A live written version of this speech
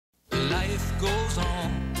goes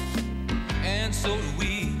on, and so do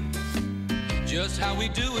we. Just how we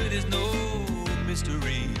do it is no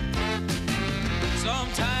mystery.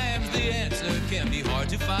 Sometimes the answer can be hard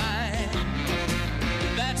to find.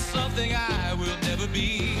 That's something I will never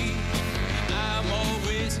be. I'm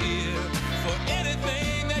always here for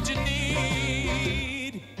anything that you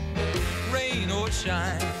need. Rain or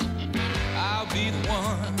shine, I'll be the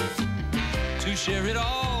one to share it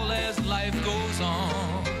all as life goes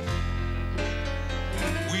on.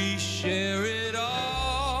 We share it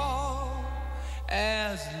all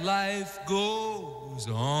as life goes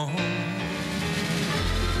on.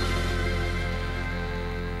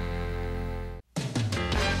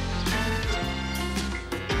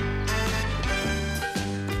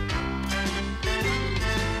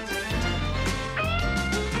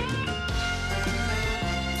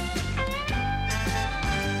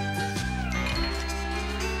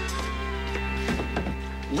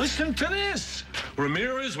 Listen to this.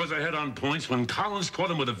 Ramirez was ahead on points when Collins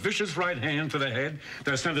caught him with a vicious right hand to the head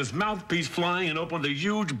that sent his mouthpiece flying and opened a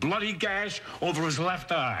huge bloody gash over his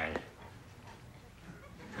left eye.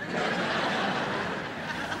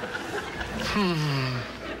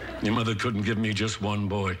 Your mother couldn't give me just one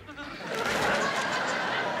boy.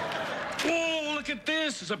 Oh, look at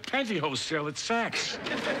this. It's a pantyhose sale at Saks.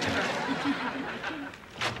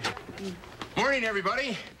 Morning,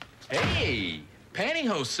 everybody. Hey,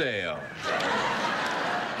 pantyhose sale.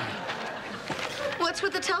 What's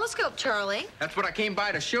with the telescope, Charlie? That's what I came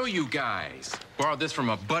by to show you guys. Borrowed this from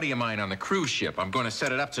a buddy of mine on the cruise ship. I'm going to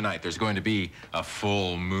set it up tonight. There's going to be a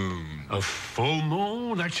full moon. A full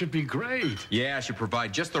moon? That should be great. Yeah, I should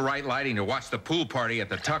provide just the right lighting to watch the pool party at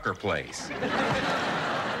the Tucker place.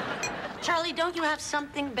 Charlie, don't you have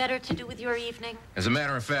something better to do with your evening? As a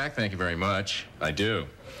matter of fact, thank you very much, I do.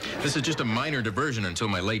 This is just a minor diversion until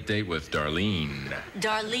my late date with Darlene.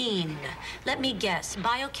 Darlene. Let me guess.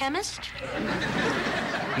 Biochemist?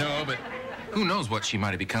 No, but who knows what she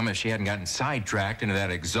might have become if she hadn't gotten sidetracked into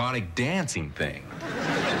that exotic dancing thing.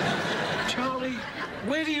 Charlie,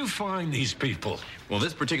 where do you find these people? Well,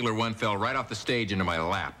 this particular one fell right off the stage into my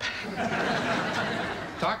lap.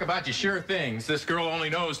 Talk about you sure things. This girl only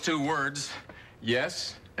knows 2 words.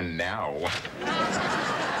 Yes and now.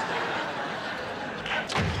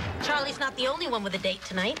 Charlie's not the only one with a date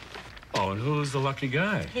tonight. Oh, and who's the lucky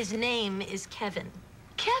guy? His name is Kevin.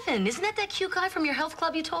 Kevin, isn't that cute guy from your health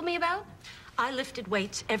club you told me about? I lifted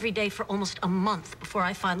weights every day for almost a month before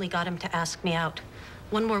I finally got him to ask me out.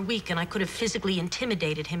 One more week and I could have physically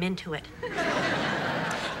intimidated him into it.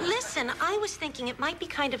 Listen, I was thinking it might be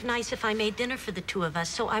kind of nice if I made dinner for the 2 of us,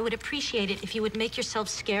 so I would appreciate it if you would make yourself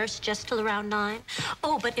scarce just till around 9.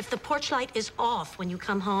 Oh, but if the porch light is off when you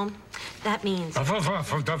come home, that means... I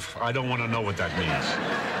don't want to know what that means.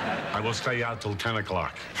 I will stay out till 10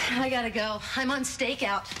 o'clock. I gotta go. I'm on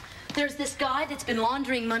stakeout. There's this guy that's been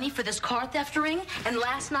laundering money for this car theft ring, and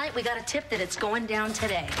last night we got a tip that it's going down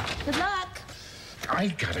today. Good luck. I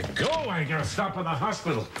gotta go. I gotta stop at the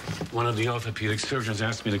hospital. One of the orthopedic surgeons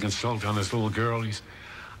asked me to consult on this little girl.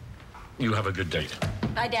 You have a good date.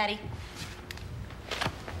 Bye, Daddy.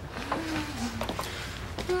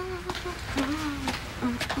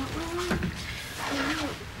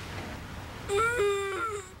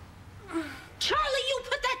 Charlie, you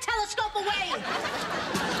put that telescope away!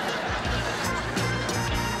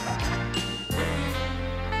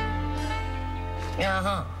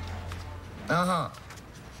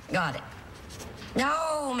 Got it.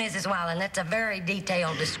 No, Mrs. Wallen, that's a very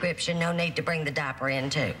detailed description. No need to bring the diaper in,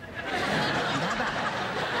 too. Bye-bye.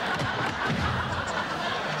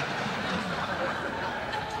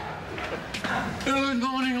 Good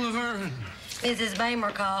morning, Laverne. Mrs.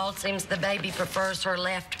 Bamer called. Seems the baby prefers her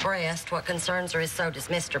left breast. What concerns her is so does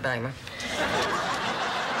Mr. Bamer.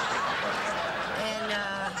 And,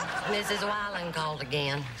 Mrs. Wallen called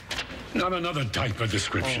again. Not another type of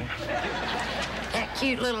description. That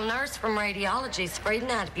cute little nurse from radiology's free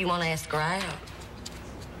tonight if you want to ask her out.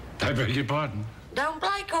 I beg your pardon. Don't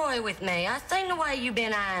play coy with me. I seen the way you've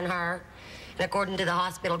been eyeing her. And according to the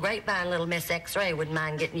hospital grapevine, little Miss X-Ray wouldn't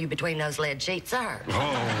mind getting you between those lead sheets of hers.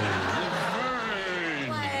 Oh,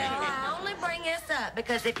 Well, I only bring this up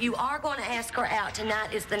because if you are going to ask her out,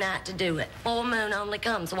 tonight is the night to do it. Full moon only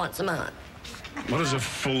comes once a month. what does a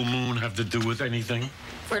full moon have to do with anything?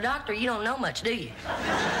 For a doctor, you don't know much, do you?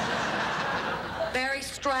 Very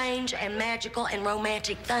strange and magical and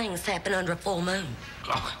romantic things happen under a full moon.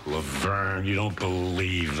 Oh, Laverne, you don't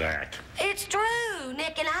believe that. It's true.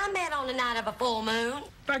 Nick and I met on the night of a full moon.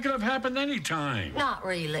 That could have happened any time. Not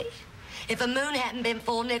really. If a moon hadn't been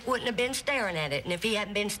full, Nick wouldn't have been staring at it. And if he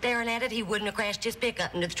hadn't been staring at it, he wouldn't have crashed his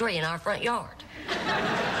pickup into the tree in our front yard.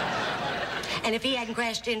 And if he hadn't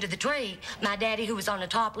crashed into the tree, my daddy, who was on the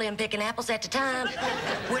top limb picking apples at the time,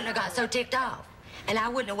 wouldn't have got so ticked off. And I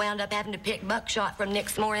wouldn't have wound up having to pick buckshot from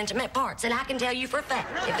Nick's more intimate parts. And I can tell you for a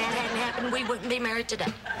fact, if that hadn't happened, we wouldn't be married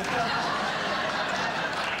today.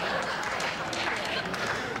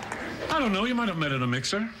 I don't know. You might have met at a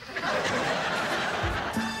mixer.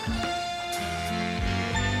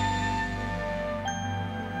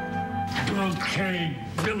 Okay,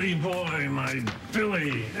 Billy boy, my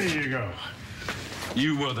Billy. There you go.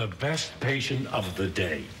 You were the best patient of the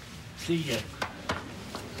day. See ya.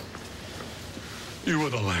 You were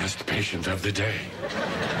the last patient of the day.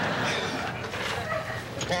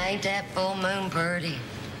 Ain't that full moon pretty?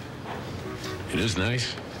 It is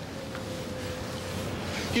nice.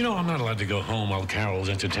 You know, I'm not allowed to go home while Carol's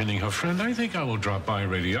entertaining her friend. I think I will drop by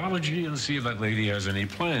radiology and see if that lady has any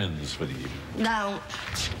plans for the evening. No.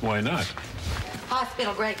 Why not?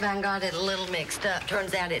 Hospital grapevine got it a little mixed up.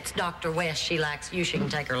 Turns out it's Dr. West she likes. You can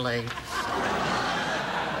take her leave.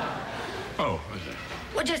 Oh.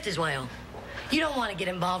 Well, just as well. You don't want to get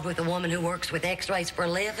involved with a woman who works with x-rays for a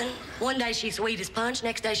living. One day she's sweet as punch.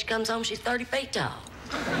 Next day she comes home, she's 30 feet tall.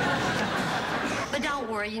 But don't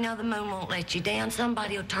worry, you know the moon won't let you down.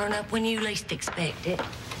 Somebody will turn up when you least expect it.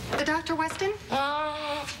 Dr. Weston?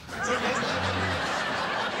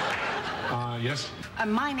 Yes?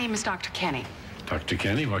 My name is Dr. Kenny. Dr.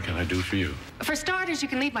 Kenny, what can I do for you? For starters, you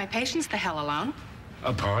can leave my patients the hell alone.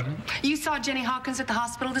 Pardon? You saw Jenny Hawkins at the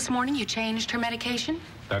hospital this morning. You changed her medication.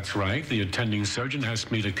 That's right. The attending surgeon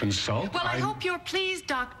asked me to consult. Well, I hope you're pleased,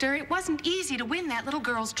 Doctor. It wasn't easy to win that little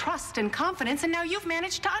girl's trust and confidence, and now you've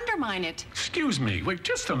managed to undermine it. Excuse me. Wait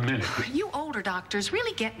just a minute. You older doctors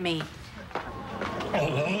really get me.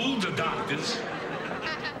 Older doctors?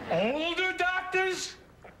 Older doctors?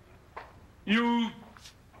 You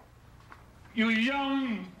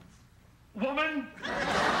young woman?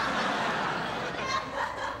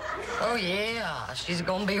 Oh, yeah. She's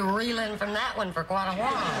gonna be reeling from that one for quite a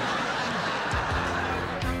while.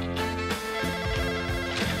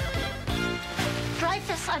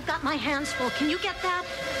 Dreyfus, I've got my hands full. Can you get that?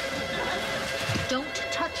 Don't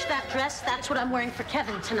touch that dress. That's what I'm wearing for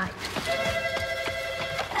Kevin tonight.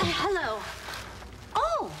 Hello.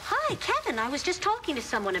 Oh, hi, Kevin. I was just talking to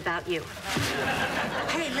someone about you.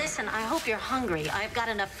 Hey, listen, I hope you're hungry. I've got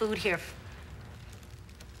enough food here.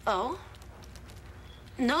 Oh?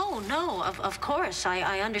 No, of course.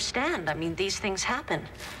 I understand. I mean, these things happen.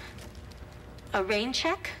 A rain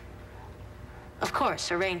check? Of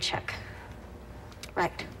course, a rain check.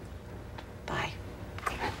 Right. Bye.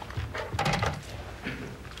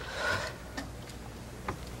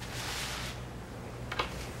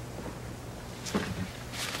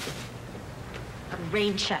 A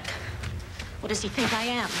rain check. What does he think I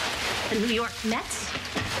am? The New York Mets?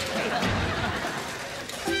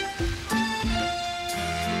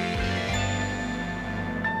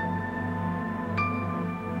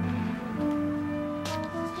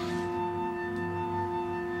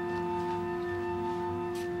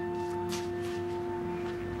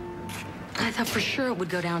 I thought for sure it would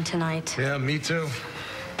go down tonight. Yeah, me too.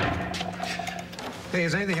 Hey,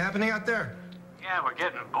 is anything happening out there? Yeah, we're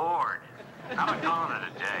getting bored. How about calling it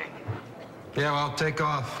a day? Yeah, well, I'll take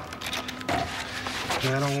off.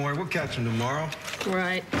 Yeah, don't worry. We'll catch him tomorrow.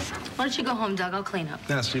 Right. Why don't you go home, Doug? I'll clean up.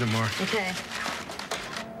 Yeah, see you tomorrow. Okay.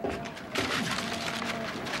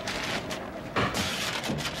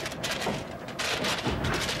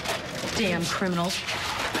 Damn criminals.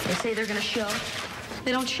 They say they're gonna show.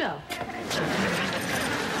 They don't show.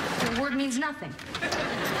 Their word means nothing.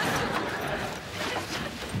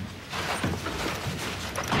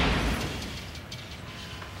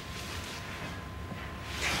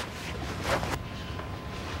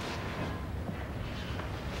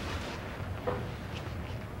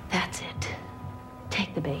 That's it.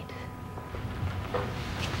 Take the bait.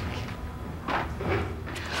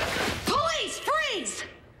 Police, freeze!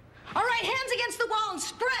 All right, hands against the wall and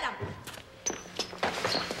spread them.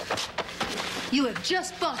 You have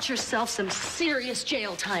just bought yourself some serious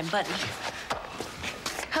jail time, buddy.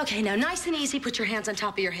 Okay, now nice and easy, put your hands on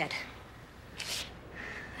top of your head.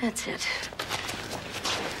 That's it.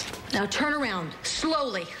 Now turn around,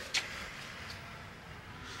 slowly.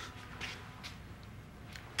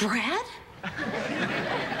 Brad?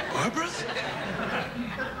 Barbara?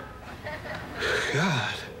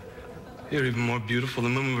 God, you're even more beautiful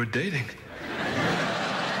than when we were dating.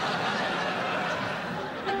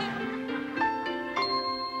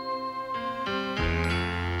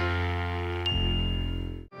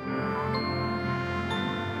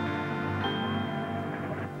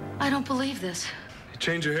 I don't believe this. You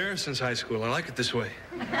changed your hair since high school. I like it this way.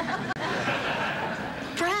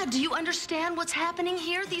 Brad, Brad, do you understand what's happening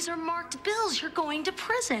here? These are marked bills. You're going to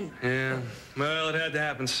prison. Yeah, well, it had to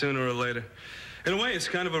happen sooner or later. In a way, it's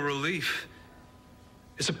kind of a relief.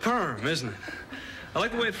 It's a perm, isn't it? I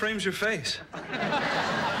like the way it frames your face.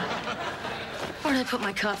 Where'd I put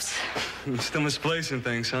my cuffs? Still misplacing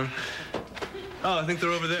things, huh? Oh, I think they're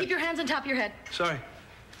over there. Keep your hands on top of your head. Sorry.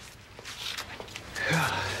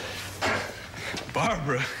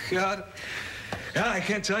 Barbara, God, I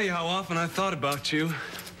can't tell you how often I thought about you.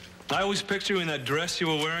 I always picture you in that dress you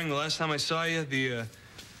were wearing the last time I saw you, the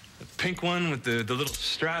pink one with the little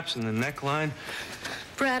straps and the neckline.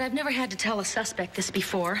 Brad, I've never had to tell a suspect this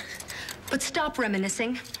before, but stop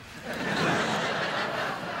reminiscing.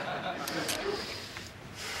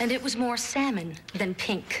 And it was more salmon than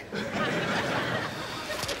pink.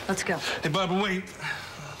 Let's go. Hey, Barbara, wait.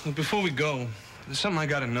 Before we go, there's something I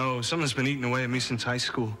gotta know. Something that's been eating away at me since high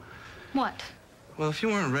school. What? Well, if you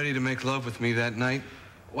weren't ready to make love with me that night,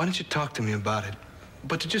 why didn't you talk to me about it?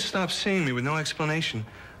 But to just stop seeing me with no explanation,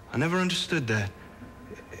 I never understood that.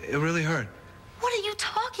 It really hurt. What are you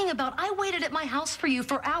talking about? I waited at my house for you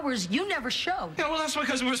for hours. You never showed. Yeah, well, that's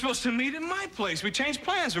because we were supposed to meet at my place. We changed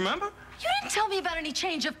plans, remember? You didn't tell me about any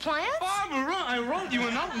change of plans. Barbara, I wrote you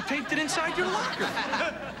a note and taped it inside your locker.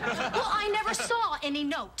 Well, I never saw any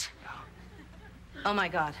note. Oh, my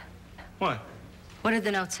God. What? What did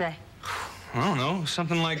the note say? I don't know.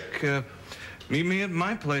 Something like, meet me at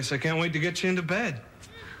my place. I can't wait to get you into bed.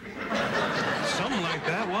 Something like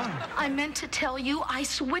that. What? I meant to tell you I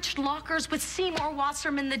switched lockers with Seymour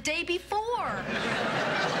Wasserman the day before.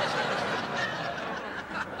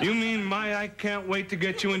 You mean my I can't wait to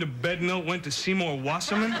get you into bed note went to Seymour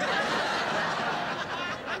Wasserman?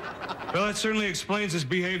 Well, that certainly explains his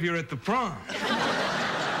behavior at the prom.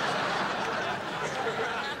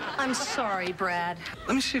 I'm sorry, Brad.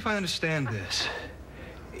 Let me see if I understand this.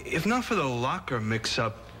 If not for the locker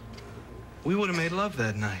mix-up, we would have made love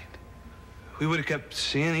that night. We would have kept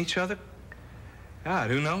seeing each other.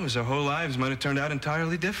 God, who knows? Our whole lives might have turned out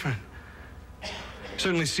entirely different.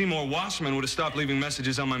 Certainly Seymour Wasserman would have stopped leaving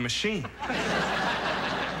messages on my machine.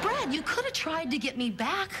 Brad, you could have tried to get me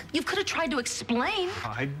back. You could have tried to explain.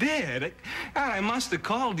 I did. I must have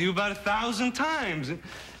called you about 1,000 times.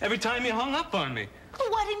 Every time you hung up on me. Well,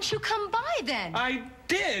 why didn't you come by then? I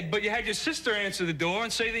did, but you had your sister answer the door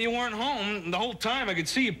and say that you weren't home. And the whole time I could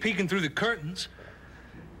see you peeking through the curtains.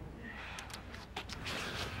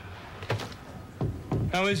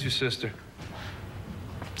 How is your sister?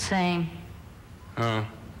 Same. Oh.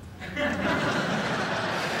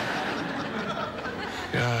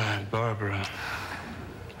 God, Barbara.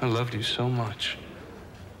 I loved you so much.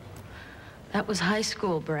 That was high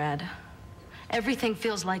school, Brad. Everything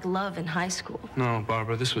feels like love in high school. No,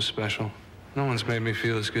 Barbara, this was special. No one's made me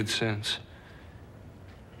feel as good since.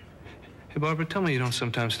 Hey, Barbara, tell me you don't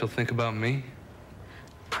sometimes still think about me.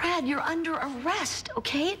 Brad, you're under arrest,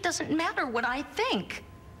 okay? It doesn't matter what I think.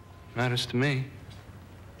 Matters to me.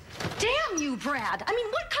 Damn you, Brad. I mean,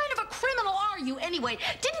 what kind of a criminal are you anyway?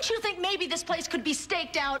 Didn't you think maybe this place could be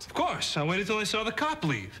staked out? Of course. I waited till I saw the cop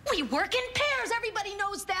leave. We work in pairs. Everybody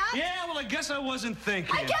knows that. Yeah, well, I guess I wasn't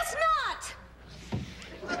thinking. I guess not.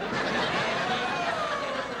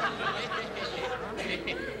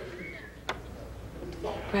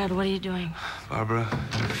 Brad, what are you doing? Barbara,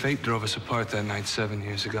 fate drove us apart that night 7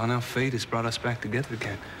 years ago. Now fate has brought us back together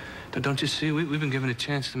again. Don't you see? We've been given a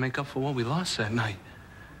chance to make up for what we lost that night.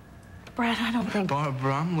 Brad, I don't think...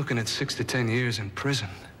 Barbara, I'm looking at 6 to 10 years in prison.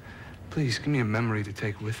 Please, give me a memory to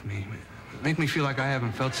take with me. Make me feel like I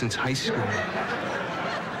haven't felt since high school.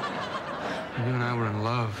 You and I were in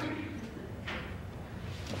love.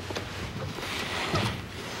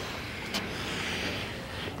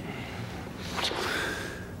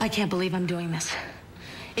 I can't believe I'm doing this.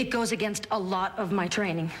 It goes against a lot of my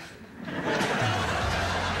training.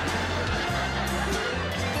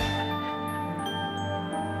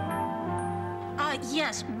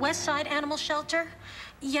 Yes, West Side Animal Shelter.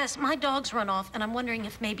 Yes, my dog's run off, and I'm wondering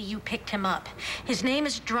if maybe you picked him up. His name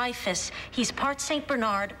is Dreyfus. He's part St.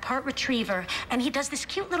 Bernard, part Retriever, and he does this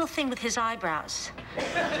cute little thing with his eyebrows.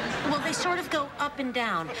 Well, they sort of go up and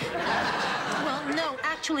down. Well, no,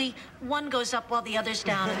 actually, one goes up while the other's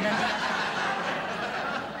down, and then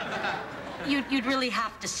the other... You'd really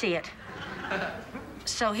have to see it.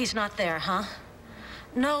 So he's not there, huh?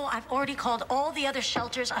 No, I've already called all the other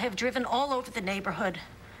shelters. I have driven all over the neighborhood.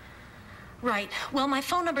 Right. Well, my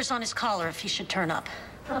phone number's on his collar if he should turn up.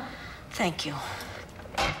 Thank you.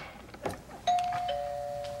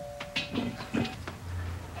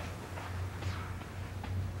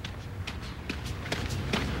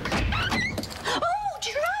 Oh,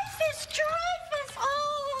 Dreyfus!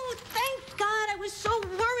 Oh, thank God. I was so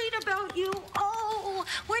worried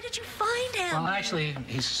did you find him? Well, actually,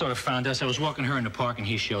 he sort of found us. I was walking her in the park, and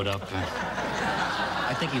he showed up.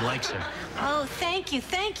 I think he likes her. Oh, thank you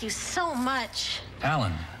so much.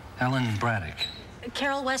 Alan Braddock.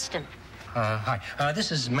 Carol Weston. Hi.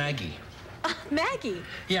 This is Maggie. Maggie?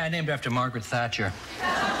 Yeah, I named her after Margaret Thatcher.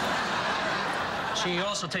 She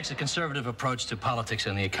also takes a conservative approach to politics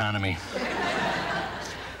and the economy.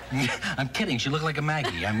 I'm kidding. She looked like a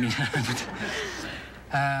Maggie. I mean,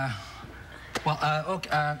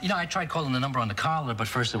 okay, you know, I tried calling the number on the collar, but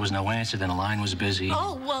first there was no answer, then the line was busy.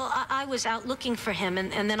 Oh, well, I was out looking for him,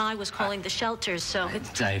 and then I was calling the shelters, so...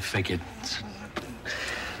 I figured.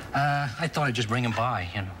 I thought I'd just bring him by,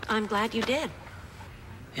 you know. I'm glad you did.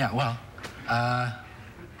 Yeah, well,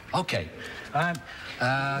 okay.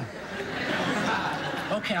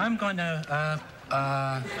 Okay, I'm going to,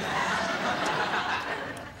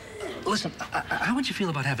 listen, how would you feel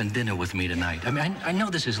about having dinner with me tonight? I mean, I know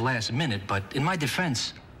this is last minute, but in my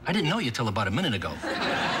defense, I didn't know you till about a minute ago.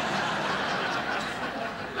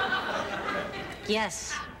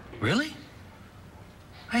 Yes. Really?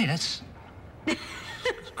 Hey, that's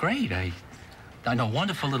great. I know a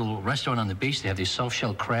wonderful little restaurant on the beach. They have these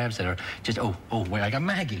soft-shell crabs that are just, oh, wait, I got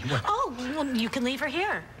Maggie. What? Oh, well, you can leave her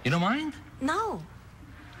here. You don't mind? No.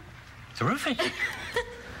 Terrific.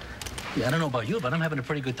 Yeah, I don't know about you, but I'm having a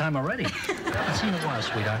pretty good time already. I'll see you in a while,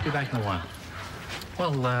 sweetheart. Be back in a while.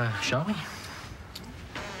 Well, shall we?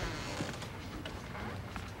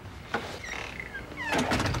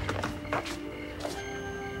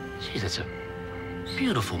 Geez, it's a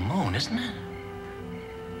beautiful moon, isn't it?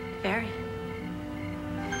 Very.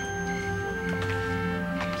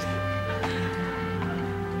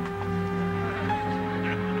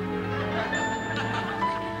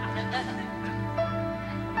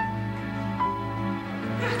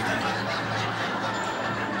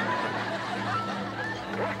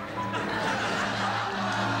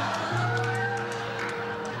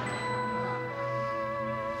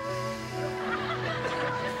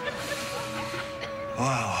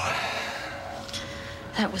 Wow.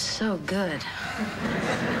 That was so good.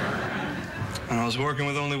 And I was working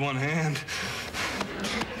with only one hand.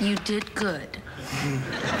 You did good. You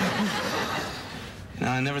know,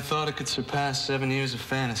 I never thought it could surpass 7 years of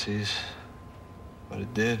fantasies, but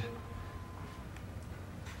it did.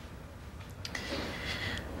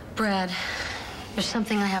 Brad, there's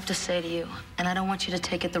something I have to say to you, and I don't want you to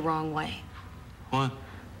take it the wrong way. What?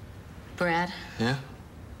 Brad? Yeah?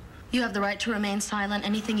 You have the right to remain silent.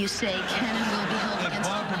 Anything you say can and will be held against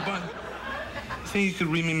you. Barbara, but you think you could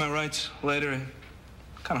read me my rights later? It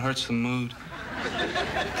kind of hurts the mood.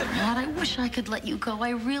 Brad, I wish I could let you go.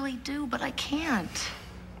 I really do, but I can't.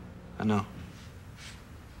 I know.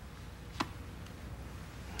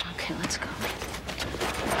 Okay, let's go.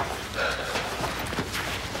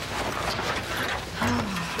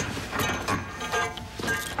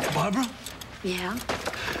 Barbara? Yeah?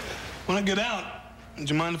 When I get out, would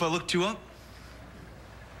you mind if I looked you up?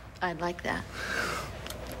 I'd like that.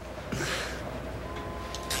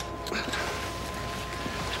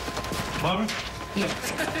 Barbara?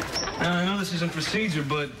 Yes. Now, I know this isn't procedure,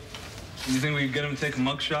 but do you think we could get him to take a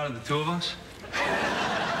mugshot of the two of us?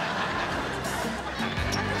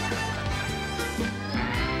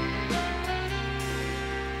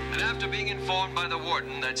 And after being informed by the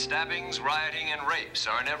warden that stabbings, rioting, and rapes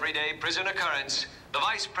are an everyday prison occurrence, the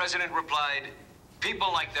vice president replied,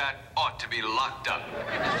 "People like that ought to be locked up."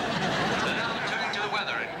 And now turning to the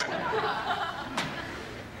weather.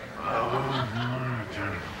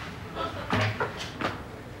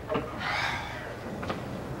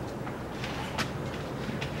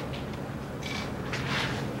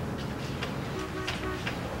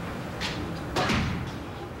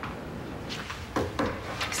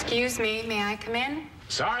 Excuse me, may I come in?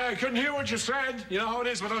 Sorry, I couldn't hear what you said. You know how it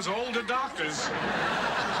is with those older doctors.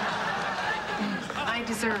 I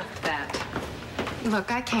deserve that.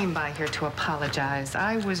 Look, I came by here to apologize.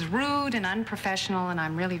 I was rude and unprofessional, and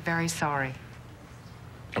I'm really very sorry.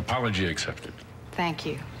 Apology accepted. Thank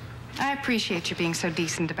you. I appreciate you being so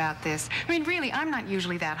decent about this. I mean, really, I'm not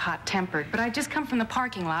usually that hot-tempered, but I just come from the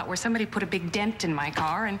parking lot where somebody put a big dent in my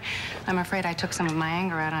car, and I'm afraid I took some of my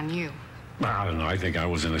anger out on you. I don't know. I think I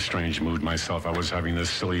was in a strange mood myself. I was having this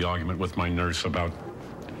silly argument with my nurse about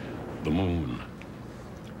the moon.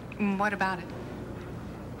 What about it?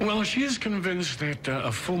 Well, she is convinced that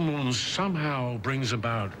a full moon somehow brings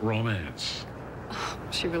about romance.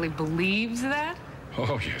 She really believes that?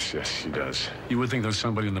 Oh, yes, she does. You would think that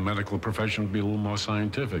somebody in the medical profession would be a little more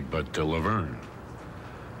scientific, but Laverne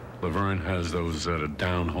has those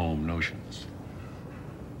down-home notions.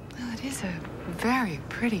 Well, it is a very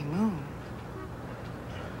pretty moon.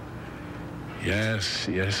 Yes,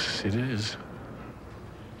 yes, it is.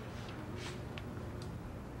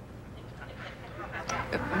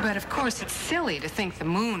 But of course, it's silly to think the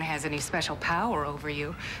moon has any special power over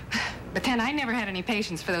you. But then I never had any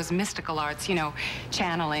patience for those mystical arts, you know,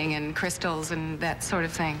 channeling and crystals and that sort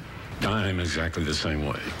of thing. I'm exactly the same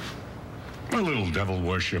way. A little devil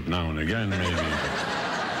worship now and again, maybe.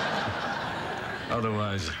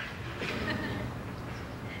 Otherwise...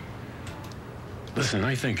 Listen,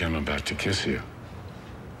 I think I'm about to kiss you.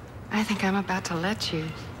 I think I'm about to let you.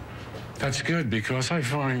 That's good, because I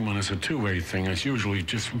find when it's a two-way thing, it's usually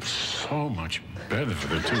just so much better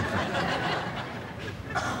for the two.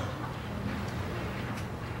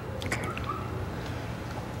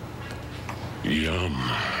 Yum.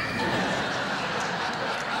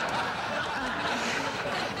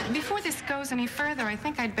 Before this goes any further, I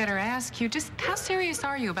think I'd better ask you, just how serious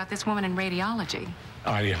are you about this woman in radiology?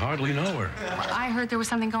 I hardly know her. I heard there was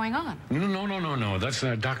something going on. No. That's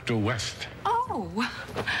Dr. West. Oh,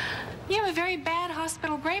 you have a very bad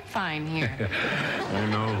hospital grapevine here. I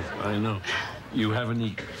know. You haven't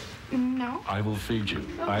eaten. No. I will feed you.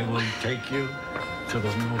 I will take you to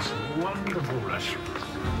the most wonderful restaurant.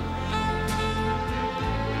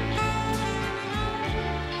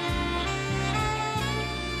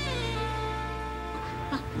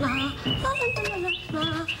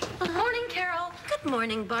 Morning, Carol. Good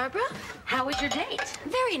morning, Barbara. How was your date?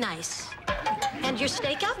 Very nice. And your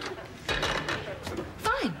stakeout?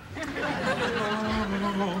 Fine.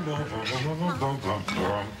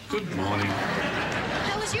 Good morning.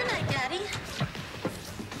 How was your night, Daddy?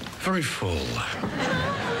 Very full.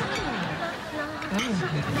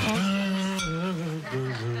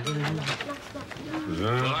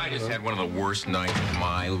 Well, I just had one of the worst nights of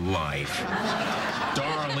my life.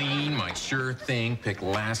 Darlene, my sure thing, picked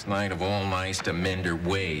last night of all nights to mend her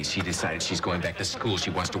ways. She decided she's going back to school. She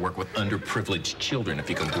wants to work with underprivileged children, if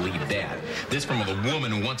you can believe that. This from the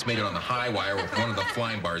woman who once made it on the high wire with one of the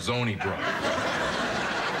flying Barzoni drugs.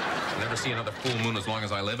 I'll never see another full moon as long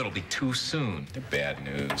as I live. It'll be too soon. They're bad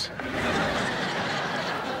news.